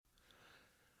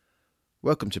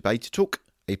Welcome to Beta Talk,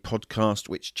 a podcast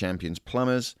which champions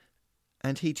plumbers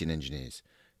and heating engineers,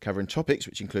 covering topics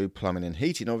which include plumbing and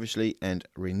heating, obviously, and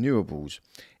renewables.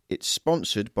 It's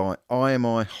sponsored by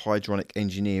IMI Hydronic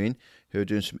Engineering, who are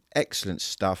doing some excellent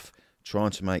stuff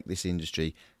trying to make this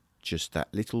industry just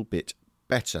that little bit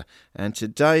better. And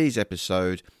today's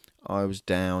episode, I was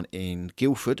down in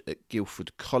Guildford at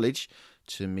Guildford College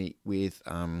to meet with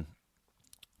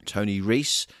Tony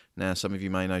Rees. Now, some of you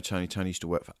may know Tony. Tony used to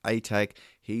work for ATAG.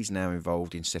 He's now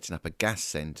involved in setting up a gas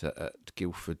centre at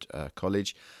Guildford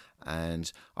College.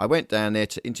 And I went down there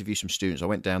to interview some students. I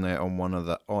went down there on one of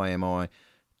the IMI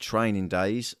training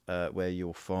days where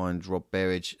you'll find Rob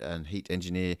Berridge and Heat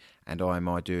Engineer and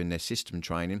IMI doing their system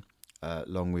training,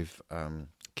 along with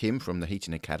Kim from the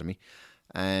Heating Academy.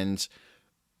 And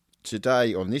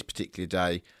today, on this particular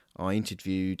day, I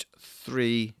interviewed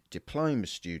 3 diploma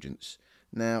students.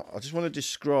 Now, I just want to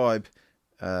describe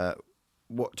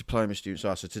what diploma students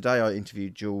are. So today I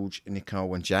interviewed George,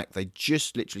 Nicole and Jack. They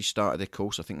just literally started their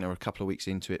course. I think they were a couple of weeks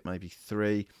into it, maybe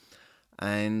 3.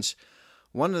 And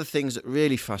one of the things that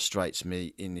really frustrates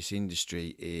me in this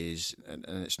industry is, and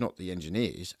it's not the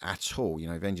engineers at all, you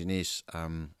know, if engineers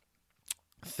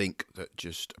think that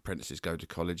just apprentices go to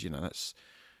college, you know, it's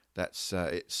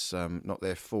not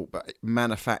their fault, but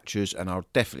manufacturers and our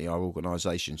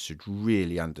organisations should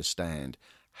really understand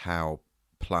how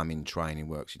plumbing training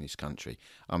works in this country.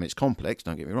 I mean, it's complex,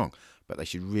 don't get me wrong, but they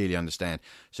should really understand.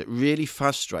 So it really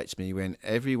frustrates me when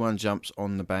everyone jumps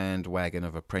on the bandwagon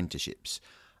of apprenticeships.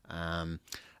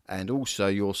 And also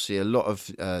you'll see a lot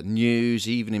of news,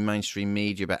 even in mainstream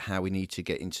media, about how we need to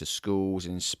get into schools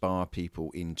and inspire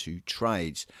people into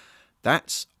trades.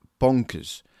 That's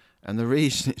bonkers. And the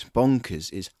reason it's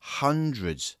bonkers is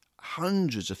hundreds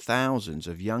of thousands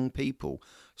of young people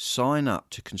sign up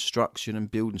to construction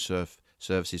and building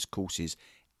services courses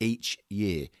each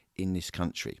year in this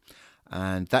country.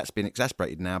 And that's been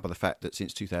exacerbated now by the fact that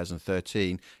since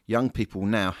 2013, young people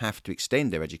now have to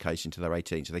extend their education till they're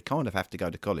 18. So they kind of have to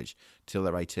go to college till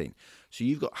they're 18. So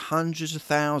you've got hundreds of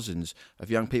thousands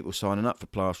of young people signing up for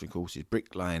plastering courses,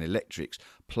 bricklaying, electrics,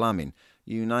 plumbing,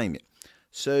 you name it.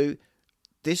 So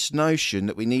this notion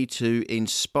that we need to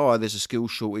inspire, there's a skill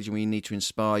shortage and we need to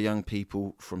inspire young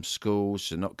people from schools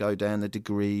to not go down the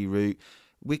degree route,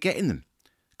 we're getting them.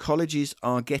 Colleges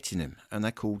are getting them, and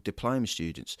they're called diploma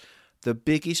students. The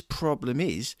biggest problem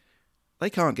is they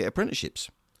can't get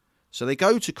apprenticeships. So they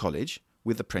go to college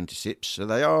with apprenticeships, so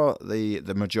they are the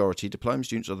majority. Diploma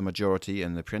students are the majority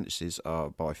and the apprentices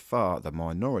are by far the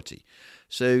minority.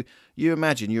 So you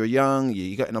imagine you're young,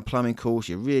 you got in a plumbing course,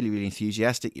 you're really, really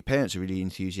enthusiastic, your parents are really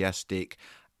enthusiastic,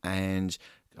 and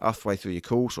halfway through your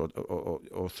course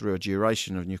or through a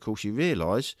duration of your course, you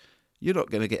realise you're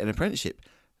not going to get an apprenticeship.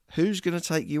 Who's going to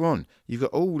take you on?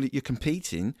 You're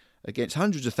competing against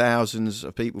hundreds of thousands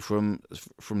of people from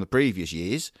the previous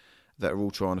years that are all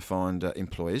trying to find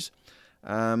employers.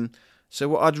 So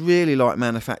what I'd really like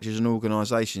manufacturers and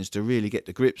organisations to really get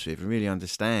to grips with and really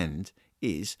understand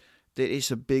is that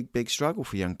it's a big, big struggle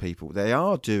for young people. They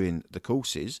are doing the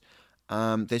courses.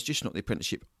 There's just not the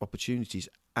apprenticeship opportunities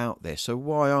out there. So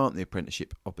why aren't the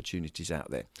apprenticeship opportunities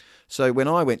out there? So when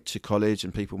I went to college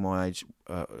and people my age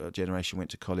generation went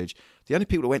to college, the only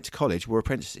people that went to college were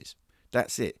apprentices.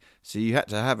 That's it. So you had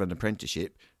to have an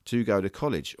apprenticeship to go to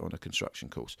college on a construction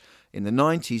course. In the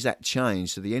 90s, that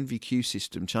changed. So the NVQ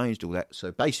system changed all that.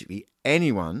 So basically,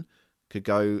 anyone could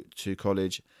go to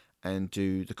college and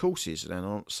do the courses. And I'm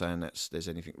not saying there's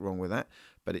anything wrong with that,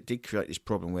 but it did create this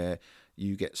problem where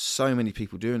you get so many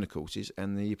people doing the courses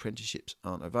and the apprenticeships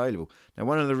aren't available. Now,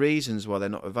 one of the reasons why they're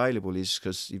not available is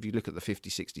because if you look at the 50s,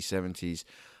 60s, 70s,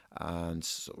 and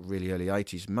sort of really early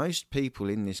 80s, most people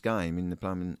in this game, in the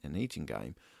plumbing and heating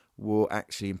game, were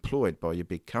actually employed by your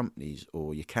big companies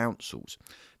or your councils.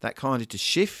 That kind of to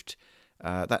shift,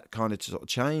 that kind of to sort of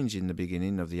change in the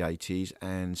beginning of the 80s,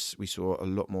 and we saw a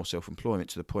lot more self-employment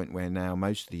to the point where now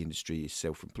most of the industry is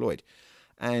self-employed.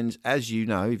 And as you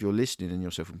know, if you're listening and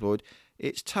you're self-employed,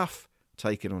 it's tough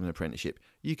taking on an apprenticeship.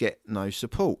 You get no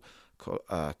support.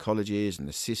 Colleges and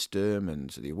the system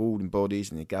and the awarding bodies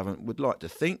and the government would like to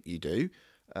think you do,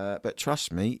 but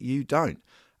trust me, you don't.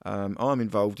 I'm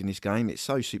involved in this game. It's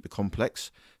so super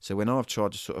complex. So when I've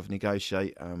tried to sort of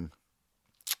negotiate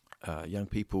young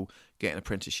people getting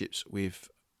apprenticeships with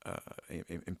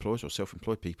employers or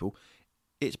self-employed people,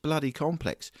 it's bloody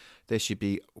complex. There should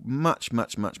be much,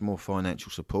 much, much more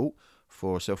financial support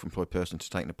for a self-employed person to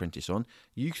take an apprentice on.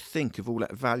 You think of all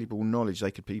that valuable knowledge they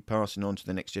could be passing on to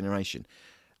the next generation.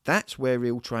 That's where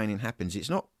real training happens. It's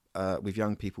not with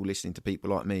young people listening to people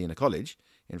like me in a college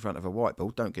in front of a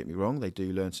whiteboard. Don't get me wrong, they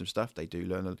do learn some stuff. They do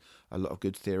learn a lot of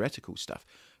good theoretical stuff.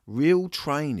 Real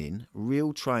training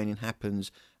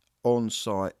happens on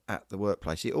site at the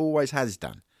workplace. It always has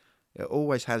done. It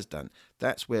always has done.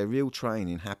 That's where real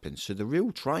training happens. So the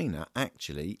real trainer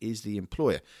actually is the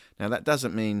employer. Now, that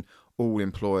doesn't mean all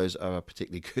employers are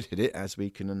particularly good at it, as we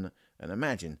can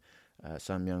imagine.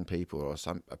 Some young people or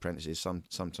some apprentices,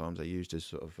 sometimes are used as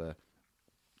sort of,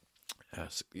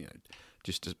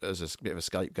 just as a bit of a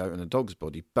scapegoat in a dog's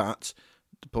body. But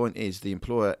the point is, the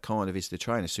employer kind of is the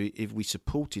trainer. So if we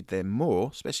supported them more,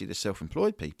 especially the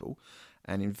self-employed people,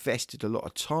 and invested a lot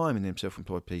of time in them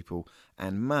self-employed people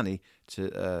and money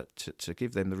to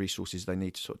give them the resources they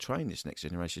need to sort of train this next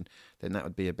generation, then that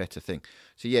would be a better thing.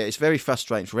 So yeah, it's very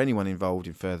frustrating for anyone involved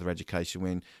in further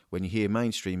education when you hear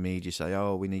mainstream media say,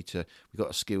 "Oh, we've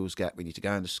got a skills gap, we need to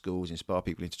go into schools, inspire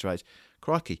people into trades."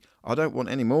 Crikey, I don't want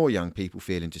any more young people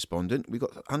feeling despondent. We've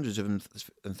got hundreds of them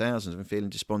and thousands of them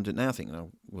feeling despondent now, thinking, "Oh,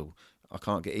 well, I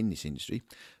can't get in this industry."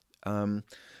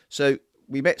 So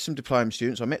we met some diploma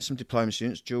students. I met some diploma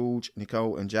students, George,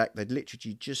 Nicole and Jack. They'd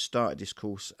literally just started this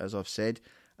course, as I've said.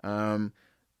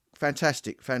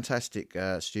 Fantastic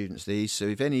students, these. So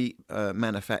if any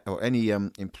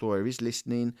employer is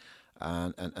listening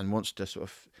and wants to sort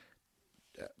of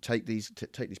take these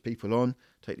people on,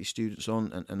 take these students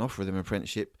on and offer them an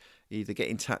apprenticeship, either get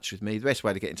in touch with me. The best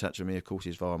way to get in touch with me, of course,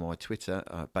 is via my Twitter,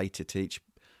 Beta Teach,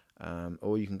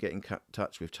 or you can get in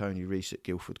touch with Tony Rees at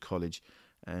Guildford College.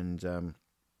 And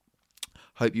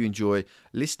hope you enjoy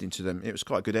listening to them. It was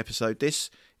quite a good episode. It's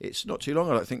not too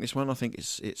long. I don't think this one. I think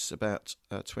it's about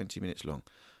 20 minutes long.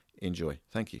 Enjoy.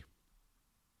 Thank you.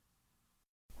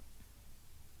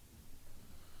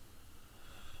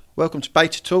 Welcome to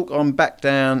Beta Talk. I'm back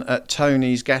down at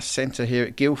Tony's Gas Centre here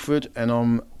at Guildford, and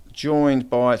I'm joined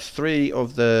by 3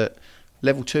 of the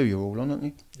level 2. You're all on, aren't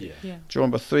you? Yeah.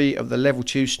 Joined by 3 of the level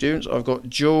 2 students. I've got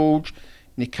George,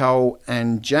 Nicole,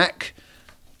 and Jack.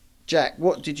 Jack,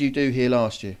 what did you do here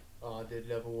last year? I did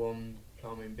level 1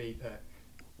 plumbing BPEC.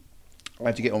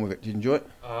 How'd you get on with it? Did you enjoy it?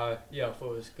 Yeah, I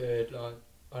thought it was good. Like,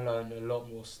 I learned a lot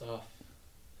more stuff.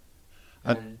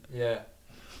 And yeah.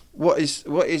 What is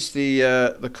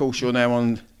the course you're now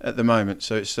on at the moment?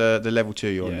 So it's the level 2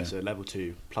 you're on now. Yeah, so level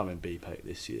 2 plumbing BPEC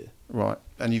this year. Right,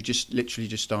 and you've literally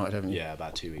just started, haven't you? Yeah,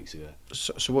 about 2 weeks ago.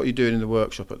 So what are you doing in the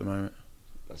workshop at the moment?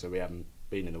 So we haven't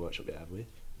been in the workshop yet, have we?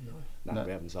 No,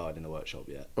 we haven't started in the workshop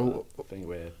yet. Oh, I think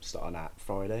we're starting at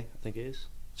Friday, I think it is.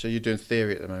 So you're doing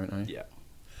theory at the moment, are you? Yeah.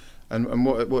 And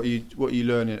what are you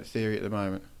learning at theory at the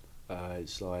moment?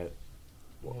 It's like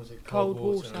what was it? Cold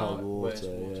water. Cold water, where's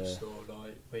water yeah. stored,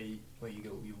 like where you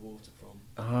get all your water from.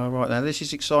 Oh, right. Now this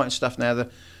is exciting stuff. Now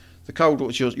the cold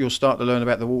water, you'll start to learn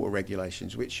about the water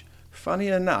regulations, which, funny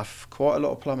enough, quite a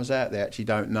lot of plumbers out there actually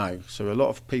don't know. So a lot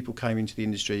of people came into the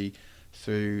industry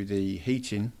through the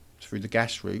heating, through the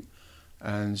gas route,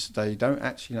 and they don't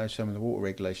actually know some of the water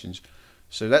regulations.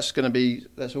 So that's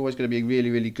always going to be really,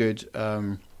 really good.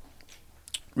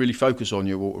 Really focus on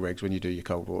your water regs when you do your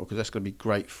cold water, because that's going to be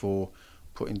great for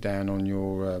putting down on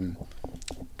your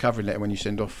covering letter when you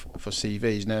send off for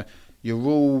CVs. Now, you're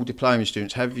all diploma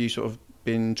students. Have you sort of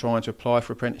been trying to apply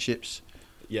for apprenticeships?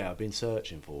 Yeah, I've been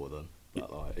searching for them,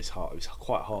 but like it's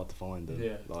quite hard to find them.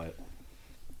 Yeah. Like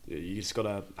you just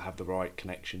gotta have the right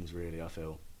connections, really. I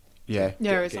feel. Yeah.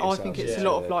 Yeah, Get I think it's a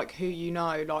lot of like who you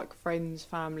know, like friends,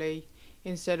 family,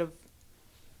 instead of,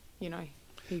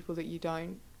 people that you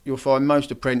don't. You'll find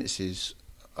most apprentices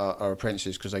are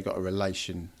apprentices because they got a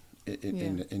relation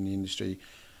in the industry,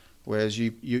 whereas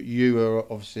you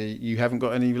are obviously, you haven't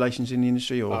got any relations in the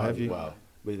industry, or have you? Well,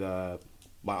 with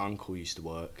my uncle used to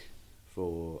work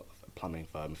for a plumbing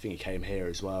firm. I think he came here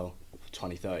as well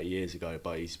 20, 30 years ago,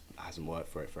 but he hasn't worked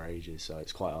for it for ages, so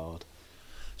it's quite hard.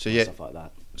 So yeah, stuff like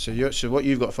that. So what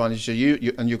you've got to find is you're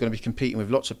going to be competing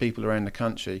with lots of people around the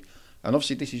country. And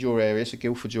obviously this is your area, so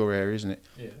Guildford's your area, isn't it?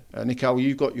 Yeah. Nicole,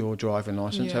 you've got your driving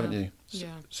licence, haven't you? Yeah.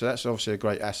 So that's obviously a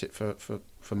great asset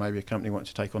for maybe a company wanting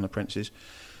to take on apprentices.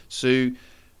 So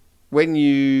when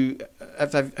you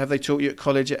have they taught you at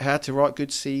college how to write good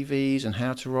CVs and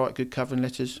how to write good covering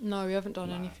letters? No, we haven't done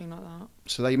anything like that.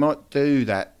 So they might do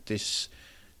that this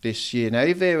year. Now,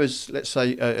 if there was, let's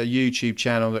say, a YouTube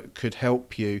channel that could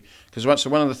help you, because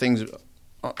one of the things,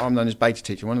 I'm known as Beta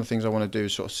Teacher, one of the things I want to do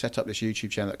is sort of set up this YouTube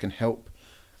channel that can help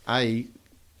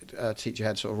teach you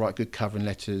how to sort of write good covering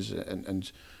letters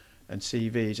and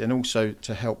CVs, and also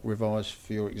to help revise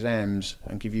for your exams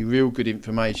and give you real good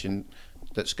information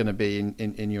that's going to be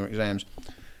in your exams.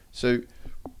 So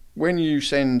when you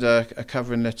send a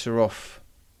covering letter off,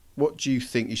 what do you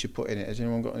think you should put in it? Has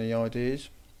anyone got any ideas?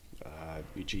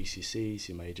 Your GCSEs,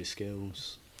 your major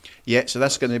skills. Yeah, so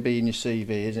that's going to be in your CV,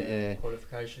 isn't it?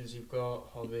 Qualifications you've got,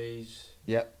 hobbies.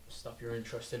 Yeah. Stuff you're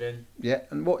interested in. Yeah,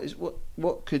 and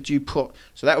what could you put?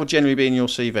 So that will generally be in your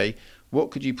CV.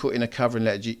 What could you put in a covering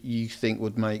letter you think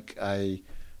would make an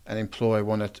employer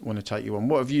want to take you on?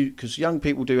 What have you? Because young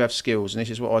people do have skills, and this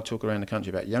is what I talk around the country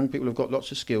about. Young people have got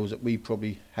lots of skills that we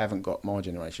probably haven't got. My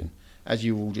generation, as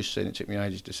you all just said, it took me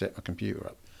ages to set my computer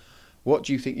up. What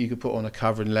do you think you could put on a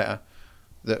covering letter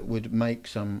that would make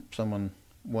someone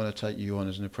want to take you on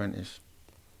as an apprentice?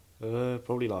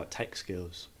 Probably like tech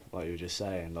skills, like you were just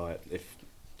saying. Like if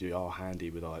you are handy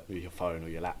with your phone or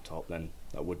your laptop, then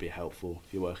that would be helpful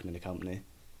if you're working in a company.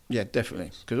 Yeah,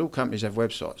 definitely. Because all companies have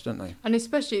websites, don't they? And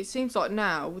especially, it seems like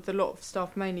now with a lot of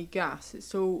stuff, mainly gas,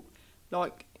 it's all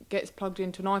like gets plugged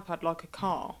into an iPad like a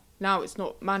car. Now it's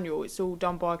not manual; it's all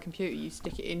done by a computer. You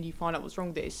stick it in, you find out what's wrong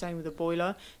with it. It's the same with a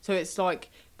boiler. So it's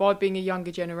like, by being a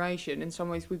younger generation, in some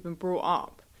ways we've been brought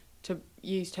up to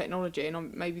use technology,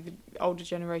 and maybe the older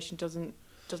generation doesn't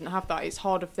have that. It's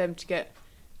harder for them to get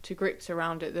to grips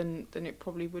around it than it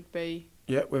probably would be.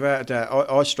 Yeah, without a doubt.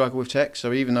 I struggle with tech,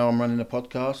 so even though I'm running a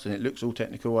podcast and it looks all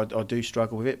technical, I do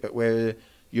struggle with it. But where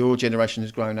your generation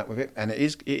has grown up with it, and it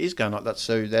is going like that.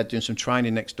 So they're doing some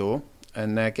training next door,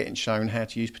 and they're getting shown how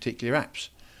to use particular apps.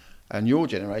 And your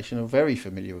generation are very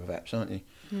familiar with apps, aren't you?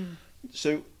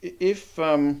 So if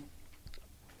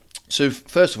so,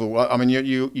 first of all, I mean,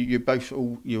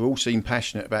 you all seem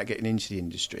passionate about getting into the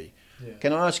industry. Yeah.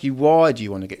 Can I ask you, why do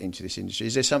you want to get into this industry?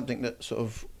 Is there something that sort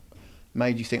of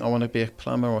made you think I want to be a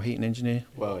plumber or heating engineer?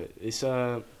 Well, it's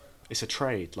a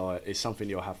trade. Like, it's something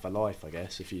you'll have for life, I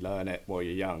guess. If you learn it while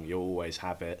you're young, you'll always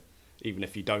have it. Even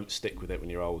if you don't stick with it when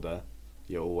you're older,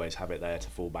 you'll always have it there to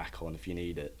fall back on if you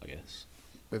need it, I guess.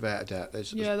 Without a doubt.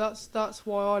 That's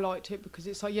why I liked it, because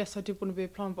it's like, yes, I did want to be a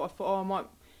plumber, but I thought, I might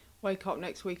wake up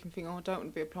next week and think, I don't want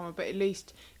to be a plumber. But at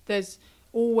least there's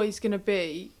always going to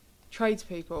be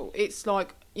tradespeople. It's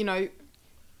like,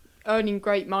 earning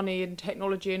great money and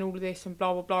technology and all of this and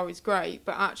blah blah blah is great,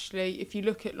 but actually if you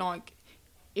look at, like,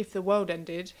 if the world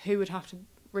ended, who would have to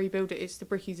rebuild it? It's the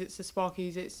brickies, it's the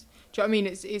sparkies, it's, do you know what I mean?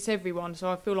 It's everyone.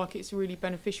 So I feel like it's really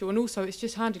beneficial, and also it's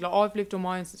just handy. Like, I've lived on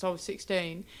my own since I was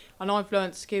 16, and I've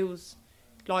learnt skills,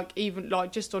 like, even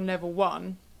like just on level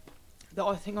 1, that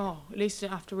I think, at least I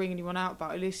didn't have to ring anyone out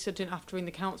about it. At least I didn't have to ring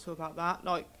the council about that.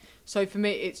 Like, so for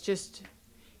me, it's just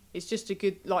a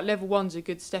good, like, level 1's a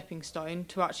good stepping stone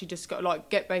to actually just go, like,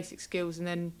 get basic skills, and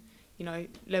then,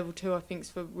 level 2 I think is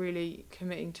for really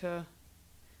committing to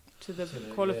the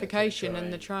qualification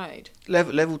and the trade.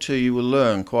 Level 2, you will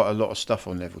learn quite a lot of stuff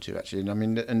on level 2, actually. And I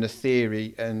mean, and the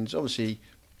theory, and obviously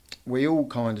we all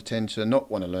kind of tend to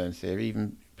not want to learn theory,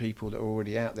 even people that are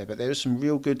already out there. But there is some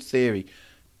real good theory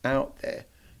out there,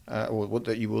 or what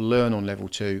that you will learn on level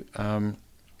 2.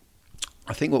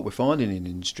 I think what we're finding in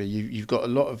the industry, you've got a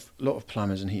lot of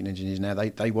plumbers and heating engineers now.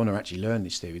 They want to actually learn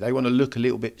this theory. They want to look a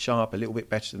little bit sharp, a little bit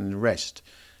better than the rest.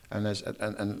 And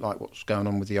and like what's going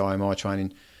on with the IMI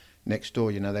training next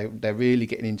door, they're really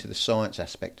getting into the science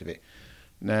aspect of it.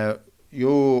 Now, you're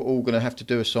all going to have to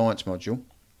do a science module.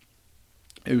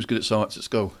 Who's good at science at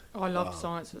school? I loved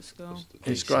science at school.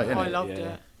 It's great, isn't it? I loved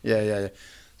it. Yeah.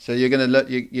 So you're going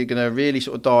to really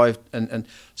sort of dive, and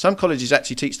some colleges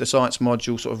actually teach the science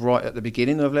module sort of right at the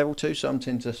beginning of level 2. Some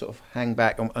tend to sort of hang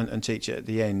back and teach it at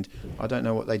the end. I don't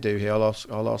know what they do here.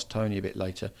 I'll ask Tony a bit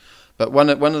later. But one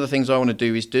of the things I want to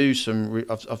do is do some.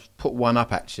 I've put one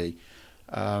up actually,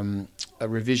 a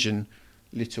revision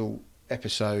little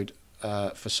episode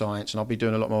for science, and I'll be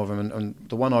doing a lot more of them. And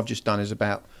the one I've just done is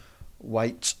about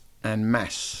weight and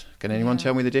mass. Can anyone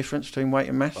tell me the difference between weight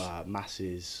and mass? Mass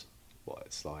is what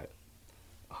it's like.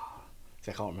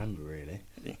 I can't remember really.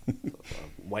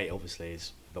 Weight obviously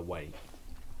is the weight,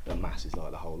 but mass is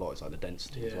like the whole lot. It's like the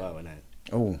density as well, isn't it?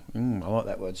 Oh, I like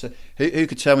that word. So who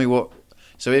could tell me what?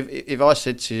 So if I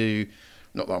said to you,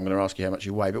 not that I'm going to ask you how much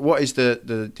you weigh, but what is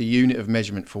the unit of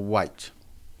measurement for weight?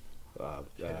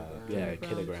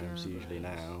 Kilograms usually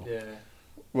now. Yeah.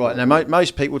 Right, now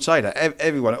most people would say that.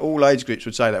 Everyone at all age groups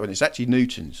would say that, when it's actually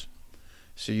newtons.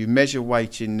 So you measure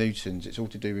weight in newtons. It's all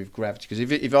to do with gravity. Because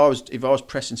if I was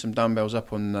pressing some dumbbells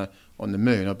up on the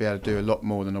moon, I'd be able to do a lot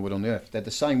more than I would on the Earth. They're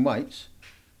the same weights,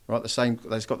 right?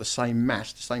 They've got the same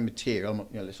mass, the same material.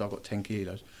 Let's say I've got 10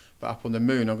 kilos, but up on the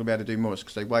moon I'm going to be able to do more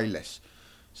because they weigh less.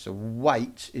 So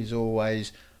weight is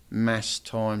always mass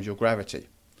times your gravity.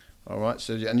 All right,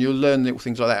 so and you'll learn little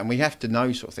things like that, and we have to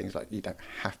know sort of things like, you don't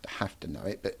have to know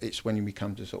it, but it's when we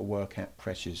come to sort of work out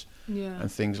pressures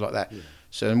and things like that. Yeah.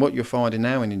 So, and what you're finding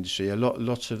now in industry,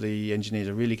 lots of the engineers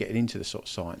are really getting into the sort of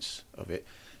science of it.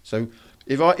 So,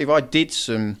 if I did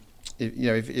some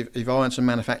if I and some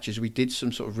manufacturers, we did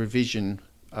some sort of revision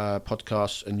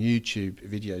podcasts and YouTube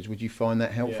videos, would you find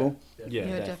that helpful?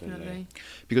 Yeah, definitely.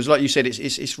 Because, like you said,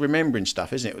 it's remembering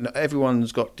stuff, isn't it?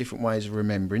 Everyone's got different ways of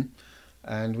remembering,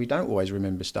 and we don't always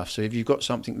remember stuff. So if you've got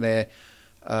something there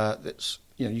that's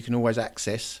you can always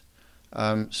access.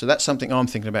 So that's something I'm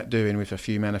thinking about doing with a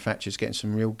few manufacturers, getting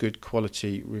some real good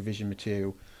quality revision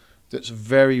material that's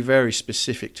very, very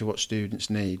specific to what students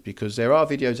need. Because there are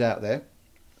videos out there,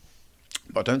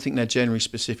 but I don't think they're generally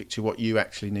specific to what you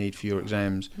actually need for your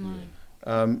exams. No.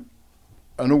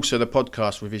 And also the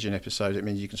podcast revision episodes, it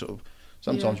means you can sort of,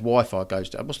 sometimes Wi-Fi goes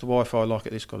down. What's the Wi-Fi like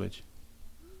at this college?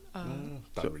 Don't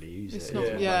really use it's it.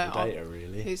 not- Data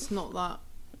really. It's not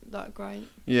that great.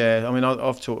 Yeah, I mean,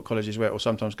 I've taught at colleges where it will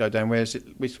sometimes go down. Whereas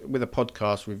with a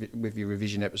podcast with your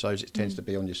revision episodes, it tends to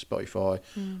be on your Spotify.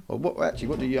 Or what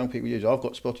do young people use? I've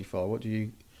got Spotify. What do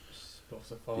you?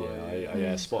 Spotify.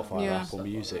 Yeah, Spotify, Yeah. Apple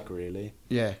Music, really.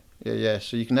 Yeah.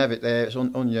 So you can have it there. It's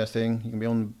on your thing. You can be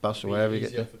on the bus or wherever you get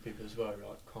easier there. for people as well,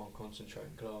 like can't concentrate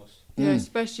in class. Yeah,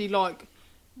 especially like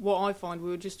what I find, we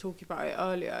were just talking about it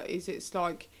earlier, is it's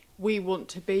like we want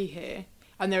to be here,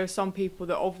 and there are some people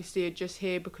that obviously are just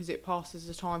here because it passes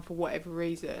the time for whatever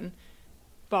reason,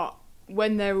 but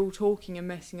when they're all talking and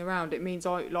messing around, it means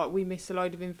we miss a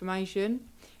load of information,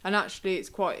 and actually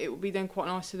it would be then quite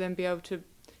nice to then be able to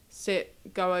sit,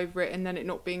 go over it, and then it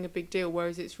not being a big deal,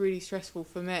 whereas it's really stressful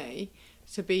for me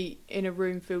to be in a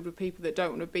room filled with people that don't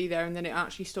want to be there, and then it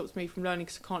actually stops me from learning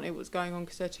because I can't hear what's going on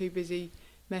because they're too busy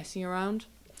messing around.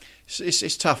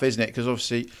 It's tough, isn't it? Because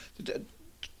obviously,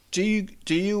 do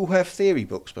you have theory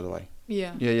books, by the way?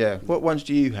 Yeah. Yeah. What ones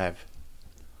do you have?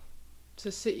 It's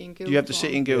a City and Guilds. Do you have the one.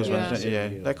 City and Guilds Yeah. ones? Don't you? Yeah,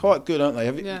 Yeah. they're quite good, aren't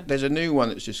they? Yeah. There's a new one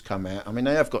that's just come out. I mean,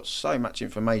 they have got so much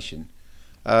information.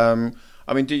 I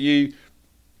mean, do you?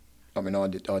 I mean, I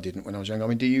didn't when I was young. I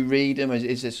mean, do you read them?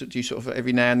 Is there, do you sort of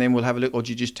every now and then we'll have a look, or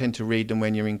do you just tend to read them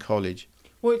when you're in college?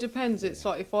 Well, it depends. It's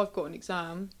like if I've got an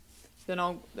exam, then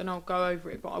I'll go over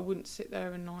it, but I wouldn't sit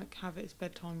there and like have it as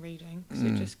bedtime reading because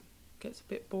it just gets a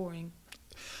bit boring.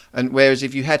 And whereas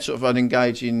if you had sort of an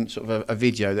engaging sort of a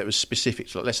video that was specific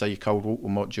to, like, let's say your cold water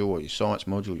module or your science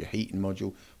module, your heating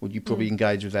module, would you probably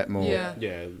engage with that more? Yeah.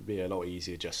 Yeah, it'd be a lot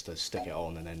easier just to stick it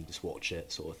on and then just watch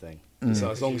it, sort of thing. Mm. So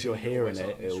as long as you're You can hearing always, it,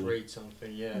 like, just it'll. read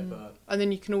something, but And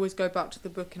then you can always go back to the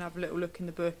book and have a little look in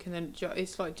the book, and then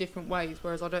it's like different ways.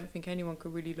 Whereas I don't think anyone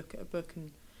could really look at a book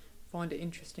and find it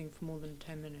interesting for more than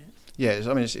 10 minutes. Yeah,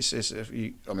 I mean, it's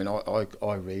I mean,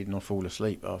 I read and I fall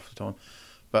asleep half the time.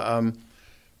 But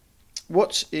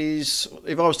what is,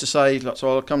 if I was to say, like,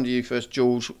 so I'll come to you first,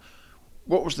 George,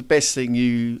 what was the best thing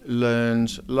you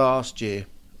learned last year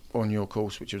on your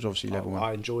course, which was obviously level 1?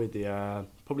 I enjoyed the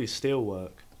probably steel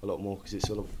work a lot more because it's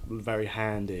sort of very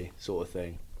handy sort of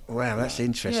thing. Wow, that's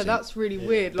interesting. Yeah, that's really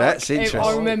weird. Like, That's interesting.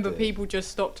 I remember people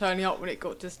just stopped turning up when it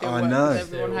got to steel I work know.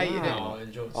 because everyone hated it. I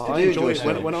enjoyed I do enjoyed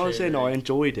enjoy when I was in. I machinery.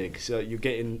 enjoyed it because you're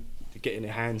getting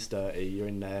your hands dirty. You're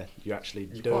in there. You're actually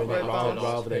You're doing quite it advanced,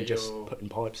 rather than but just you're- putting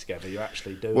pipes together. You're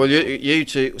actually doing. Well, it. you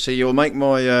two, so you'll make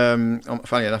my,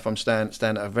 funny enough, I'm staying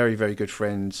at a very, very good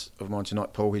friend of mine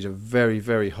tonight, Paul. He's a very,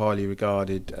 very highly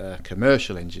regarded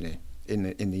commercial engineer in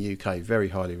the UK, very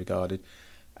highly regarded.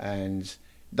 And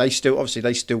they still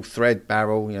thread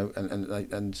barrel,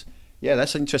 and yeah,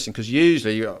 that's interesting because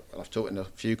usually, I've taught in a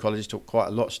few colleges, taught quite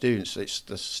a lot of students, it's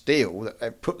the steel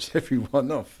that puts everyone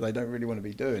off. They don't really want to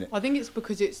be doing it. I think it's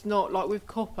because it's not like with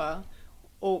copper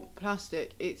or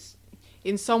plastic. It's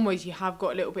in some ways you have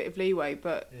got a little bit of leeway,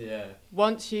 but Yeah.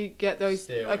 once you get those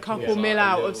Steel, a you couple get, like, mil a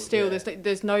out little- of steel, yeah.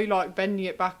 there's no like bending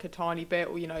it back a tiny bit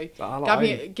or But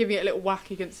I giving it a little whack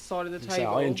against the side of the So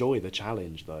table. I enjoy the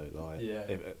challenge though. Like, Yeah.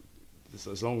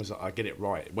 as long as I get it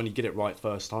right. When you get it right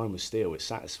first time with steel, it's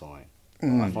satisfying.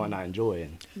 Mm. I find that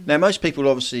enjoying. Now, most people,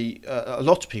 obviously, a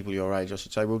lot of people your age, I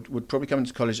should say, would probably come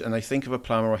into college and they think of a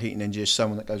plumber or heating engineer as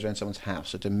someone that goes around someone's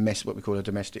house, what we call a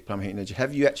domestic plumber heating engineer.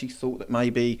 Have you actually thought that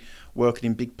maybe working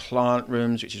in big plant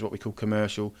rooms, which is what we call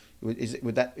commercial,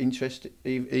 would that interest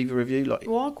either of you? Like,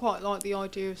 Well, I quite like the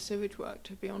idea of sewage work,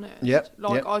 to be honest. Yep,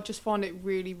 Like, yep. I just find it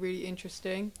really, really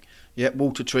interesting. yeah,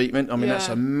 water treatment. I mean, that's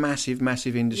Yeah. a massive,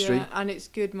 massive industry. Yeah, and it's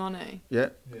good money. Yeah,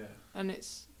 Yeah. And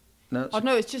it's, no, I don't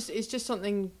know, it's just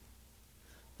something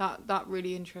that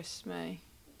really interests me.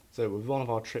 So with one of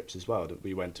our trips as well, that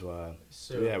we went to a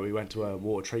we went to a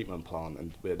water treatment plant,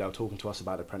 and they were talking to us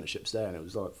about apprenticeships there, and it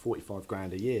was like 45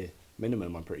 grand a year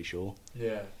minimum. I'm pretty sure.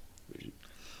 Yeah.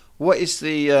 what is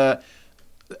the?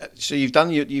 So you've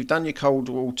done your cold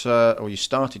water, or you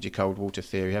started your cold water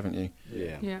theory, haven't you?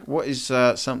 Yeah. Yeah. What is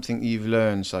something you've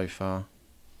learned so far?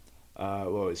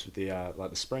 Well, it's with the like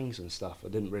the springs and stuff. I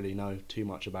didn't really know too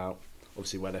much about.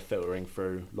 obviously where they're filtering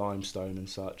through limestone and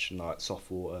such, and like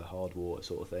soft water, hard water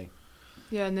sort of thing.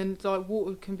 Yeah, and then like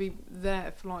water can be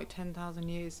there for like 10,000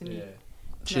 years, and Yeah.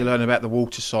 So you're learning about the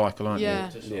water cycle, aren't Yeah.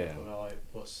 Just Yeah. like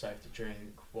what's safe to drink,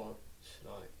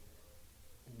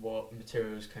 what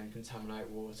materials can contaminate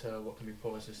water, what can be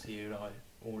poisonous to you, like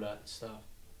all that stuff.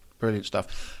 you? Brilliant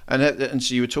stuff. And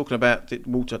so you were talking about the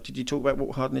water. Did you talk about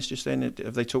water hardness just then?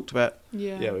 Have they talked about?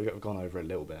 Yeah, we've gone over it a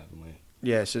little bit, haven't we?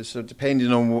 Yeah, so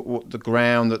depending on what the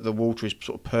ground that the water is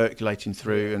sort of percolating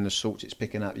through and the salts it's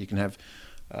picking up, you can have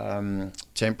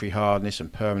temporary hardness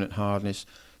and permanent hardness.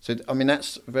 So, I mean,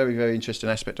 that's a very, very interesting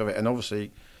aspect of it. And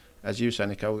obviously, as you were saying,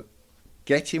 Nicole,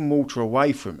 getting water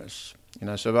away from us,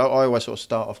 so I always sort of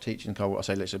start off teaching Nicole what I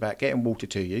say, it's about getting water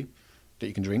to you that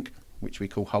you can drink, which we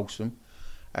call wholesome,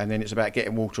 and then it's about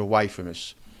getting water away from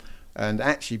us. And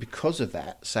actually, because of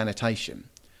that, sanitation,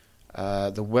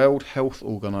 the World Health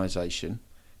Organization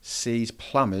sees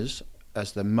plumbers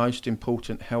as the most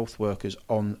important health workers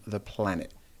on the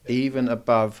planet, even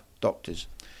above doctors,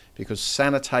 because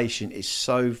sanitation is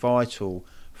so vital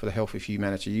for the health of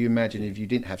humanity. You imagine if you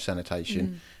didn't have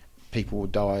sanitation, people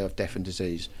would die of death and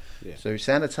disease. Yeah. So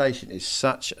sanitation is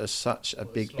such a It's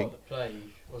big, like big. the plague,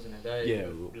 wasn't it? Yeah.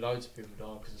 Loads of people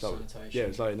died because So, of sanitation. yeah, it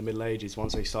was like in the Middle Ages,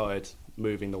 once they started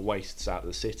moving the wastes out of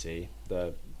the city,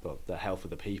 the health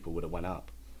of the people would have went up,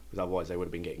 because otherwise they would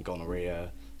have been getting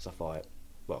gonorrhea, stuff like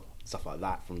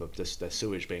that from the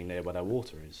sewage being near where their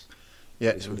water is.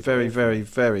 Yeah, it's a very, very,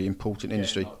 very important Yeah,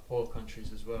 industry. like poor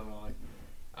countries as well, like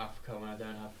Africa, when they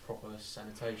don't have proper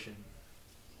sanitation.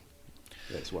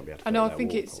 Yeah, it won't be able to And filter I their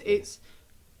think water properly. it's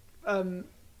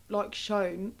like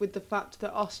shown with the fact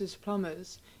that us as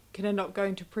plumbers can end up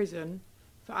going to prison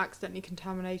for accidentally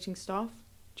contaminating stuff.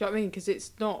 Do you know what I mean? Because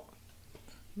it's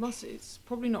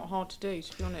probably not hard to do,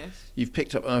 to be honest. You've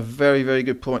picked up on a very, very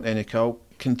good point there, Nicole.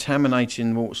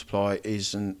 Contaminating water supply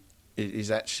is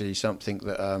actually something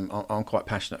that I'm quite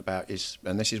passionate about,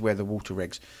 and this is where the water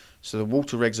regs. So the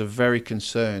water regs are very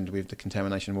concerned with the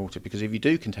contamination of water, because if you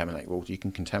do contaminate water, you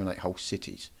can contaminate whole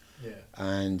cities. Yeah.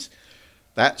 And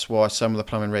that's why some of the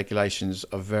plumbing regulations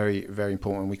are very, very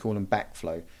important. We call them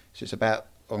backflow. So it's about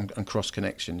on cross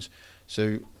connections.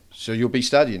 So you'll be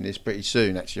studying this pretty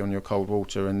soon, actually, on your cold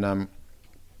water. And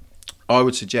I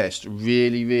would suggest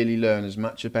really, really learn as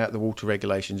much about the water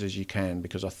regulations as you can,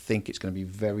 because I think it's going to be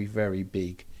very, very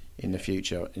big in the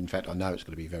future. In fact, I know it's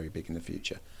going to be very big in the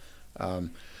future.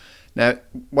 Now,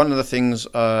 one of the things,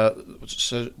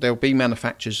 so there'll be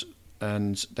manufacturers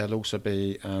and there'll also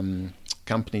be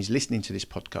companies listening to this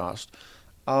podcast.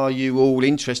 Are you all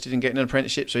interested in getting an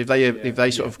apprenticeship? So if they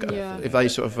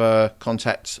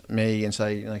contact me and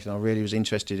say, I really was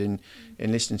interested in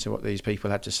listening to what these people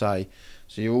had to say,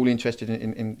 so you're all interested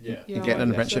in getting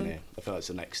an apprenticeship? Yeah, I feel it's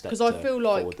the next step. 'Cause I feel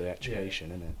like- forward the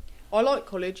education, isn't it? I like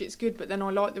college, it's good, but then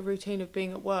I like the routine of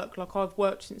being at work. Like, I've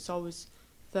worked since I was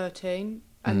 13,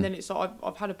 and then it's like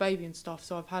I've had a baby and stuff,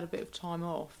 so I've had a bit of time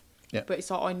off. Yeah. But it's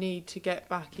like I need to get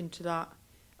back into that.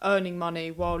 Earning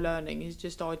money while learning is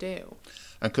just ideal.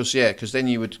 And because then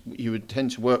you would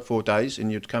tend to work 4 days,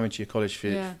 and you'd come into your college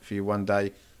for your 1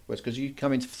 day. Whereas because you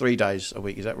come into 3 days a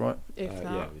week, is that right? If that.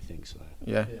 Yeah, we think so.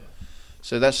 Yeah.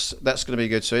 So that's going to be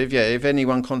good. So if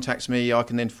anyone contacts me, I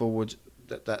can then forward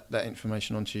that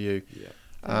information on to you.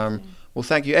 Yeah. Well,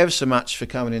 thank you ever so much for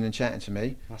coming in and chatting to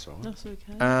me. That's all right. That's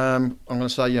okay. I'm going to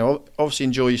say, obviously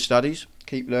enjoy your studies,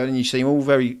 keep learning. You seem all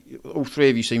three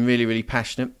of you seem really, really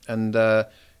passionate, and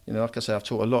like I say, I've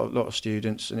taught a lot of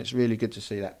students, and it's really good to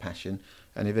see that passion.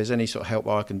 And if there's any sort of help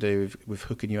I can do with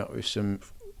hooking you up with some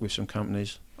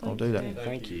companies, I'll do that.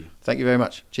 Thank you. Thank you very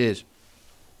much. Cheers.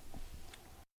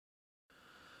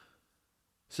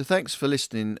 So thanks for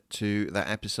listening to that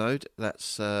episode.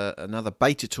 That's another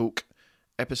Beta Talk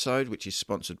episode, which is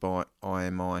sponsored by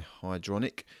IMI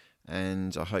Hydronic,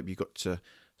 and I hope you got to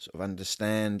sort of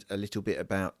understand a little bit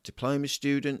about diploma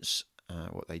students,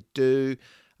 what they do.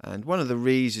 And one of the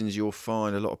reasons you'll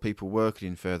find a lot of people working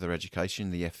in further education,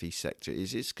 the FE sector,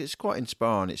 is it's quite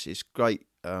inspiring. It's great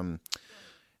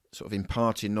sort of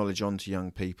imparting knowledge onto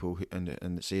young people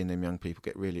and seeing them young people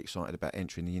get really excited about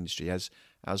entering the industry.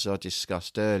 As I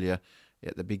discussed earlier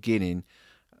at the beginning,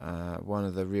 one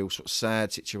of the real sort of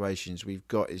sad situations we've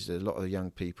got is that a lot of the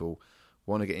young people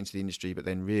want to get into the industry but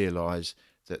then realise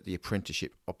that the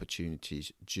apprenticeship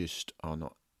opportunities just are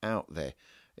not out there.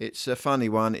 It's a funny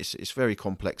one. It's very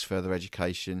complex, further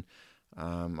education.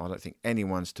 I don't think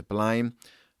anyone's to blame.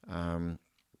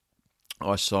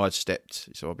 I sidestepped,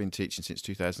 so I've been teaching since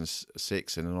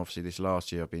 2006, and then obviously this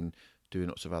last year I've been doing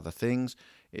lots of other things.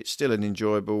 It's still an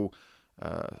enjoyable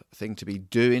thing to be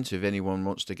doing. So if anyone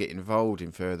wants to get involved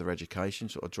in further education,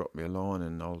 sort of drop me a line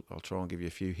and I'll try and give you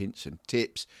a few hints and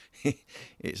tips.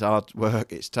 It's hard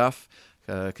work, it's tough,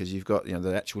 because you've got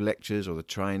the actual lecturers or the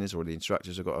trainers or the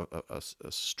instructors have got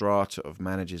a strata of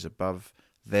managers above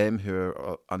them who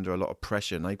are under a lot of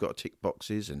pressure, and they've got to tick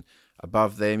boxes, and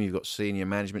above them you've got senior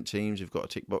management teams who've got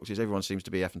to tick boxes. Everyone seems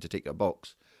to be having to tick a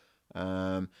box,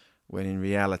 when in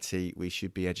reality we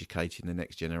should be educating the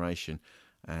next generation.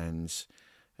 And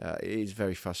it is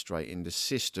very frustrating. The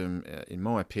system, in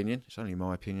my opinion, it's only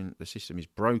my opinion, the system is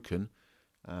broken,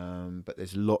 but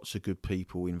there's lots of good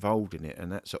people involved in it,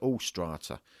 and that's at all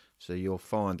strata. So you'll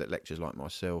find that lecturers like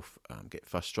myself get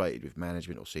frustrated with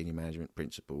management or senior management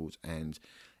principals, and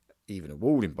even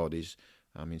awarding bodies.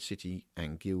 City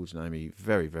and guilds know me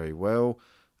very, very well,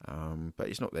 but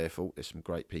it's not their fault. There's some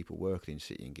great people working in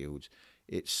City and guilds.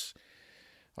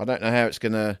 I don't know how it's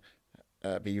going to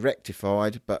be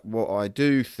rectified, but what I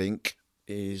do think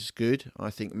is good.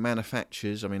 I think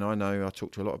manufacturers, I know I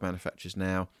talk to a lot of manufacturers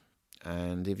now,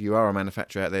 and if you are a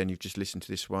manufacturer out there and you've just listened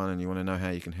to this one and you want to know how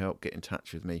you can help, get in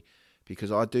touch with me,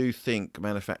 because I do think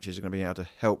manufacturers are going to be able to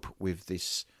help with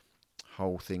this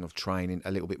whole thing of training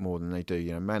a little bit more than they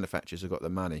do. Manufacturers have got the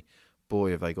money. Boy,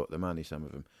 have they got the money, some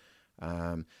of them.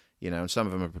 And some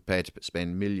of them are prepared to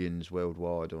spend millions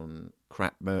worldwide on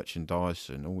crap merchandise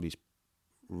and all these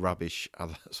rubbish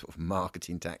other sort of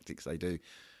marketing tactics they do,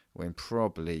 when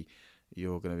probably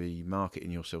you're going to be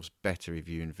marketing yourselves better if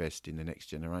you invest in the next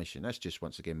generation. That's just,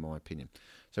 once again, my opinion.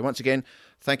 So once again,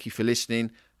 thank you for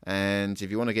listening. And if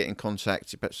you want to get in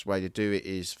contact, the best way to do it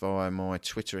is via my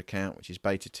Twitter account, which is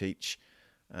BetaTeach.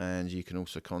 And you can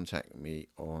also contact me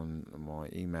on my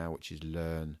email, which is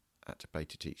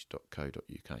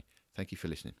learn@betateach.co.uk. Thank you for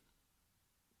listening.